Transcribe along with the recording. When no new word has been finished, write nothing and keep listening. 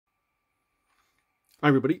Hi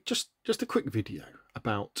everybody, just a quick video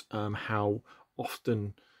about how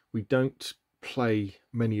often we don't play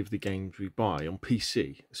many of the games we buy on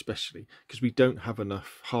PC, especially because we don't have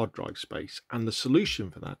enough hard drive space, and the solution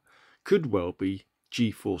for that could well be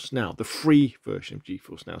GeForce Now, the free version of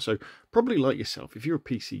GeForce Now. So probably like yourself, if you're a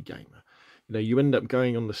PC gamer, you end up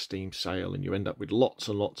going on the Steam sale and you end up with lots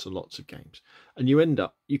and lots and lots of games, and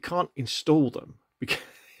you can't install them because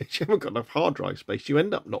you haven't got enough hard drive space. You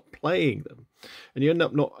end up not playing them, and you end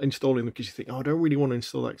up not installing them because you think, oh, I don't really want to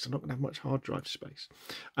install that because I'm not going to have much hard drive space.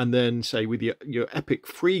 And then say with your Epic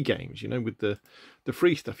free games, with the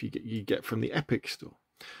free stuff you get from the Epic store.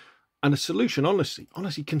 And a solution,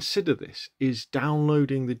 honestly consider this, is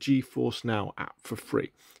downloading the GeForce Now app for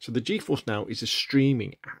free. So the GeForce Now is a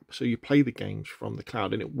streaming app, so you play the games from the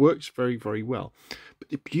cloud, and it works very, very well. But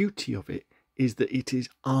the beauty of it is that it is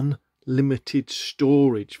unlimited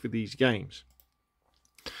storage for these games.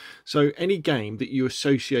 So any game that you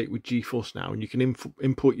associate with GeForce Now, and you can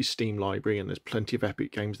import your Steam library, and there's plenty of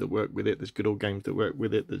Epic games that work with it, there's good old games that work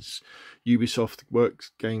with it, there's Ubisoft works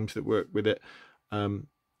games that work with it,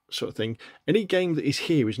 sort of thing. Any game that is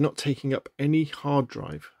here is not taking up any hard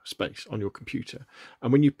drive space on your computer,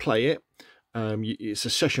 and when you play it, it's a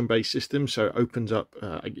session-based system, so it opens up,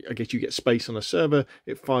 I guess you get space on a server,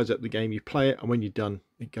 it fires up the game, you play it, and when you're done,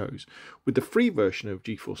 it goes. With the free version of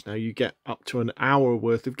GeForce Now, you get up to an hour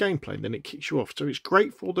worth of gameplay, and then it kicks you off. So it's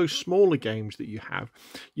great for all those smaller games that you have.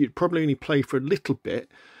 You'd probably only play for a little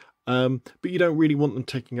bit, but you don't really want them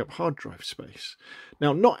taking up hard drive space.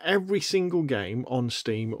 Now, not every single game on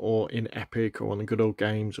Steam or in Epic or on the good old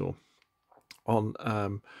games or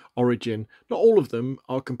on Origin, not all of them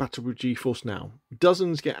are compatible with GeForce Now.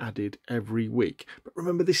 Dozens get added every week. But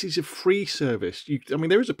remember, this is a free service.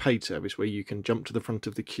 There is a paid service where you can jump to the front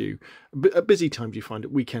of the queue. At busy times, you find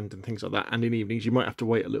at weekends and things like that, and in evenings, you might have to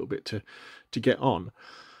wait a little bit to get on.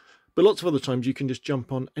 But lots of other times you can just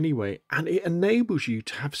jump on anyway, and it enables you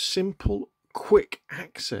to have simple, quick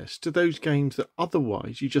access to those games that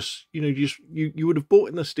otherwise you would have bought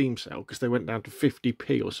in the Steam sale because they went down to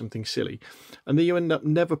 50p or something silly, and then you end up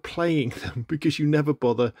never playing them because you never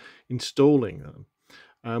bother installing them.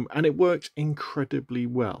 And it works incredibly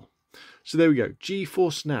well. So there we go,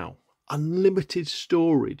 GeForce Now. Unlimited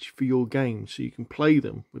storage for your games, so you can play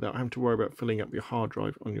them without having to worry about filling up your hard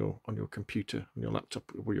drive on your computer, on your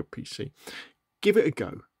laptop or your PC. Give it a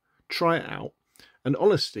go, try it out, and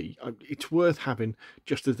honestly, it's worth having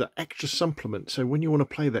just as that extra supplement. So when you want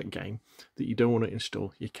to play that game that you don't want to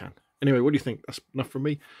install, you can. Anyway, what do you think? That's enough from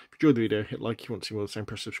me. If you enjoyed the video, hit like. If you want to see more of the same,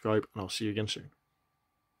 press subscribe, and I'll see you again soon.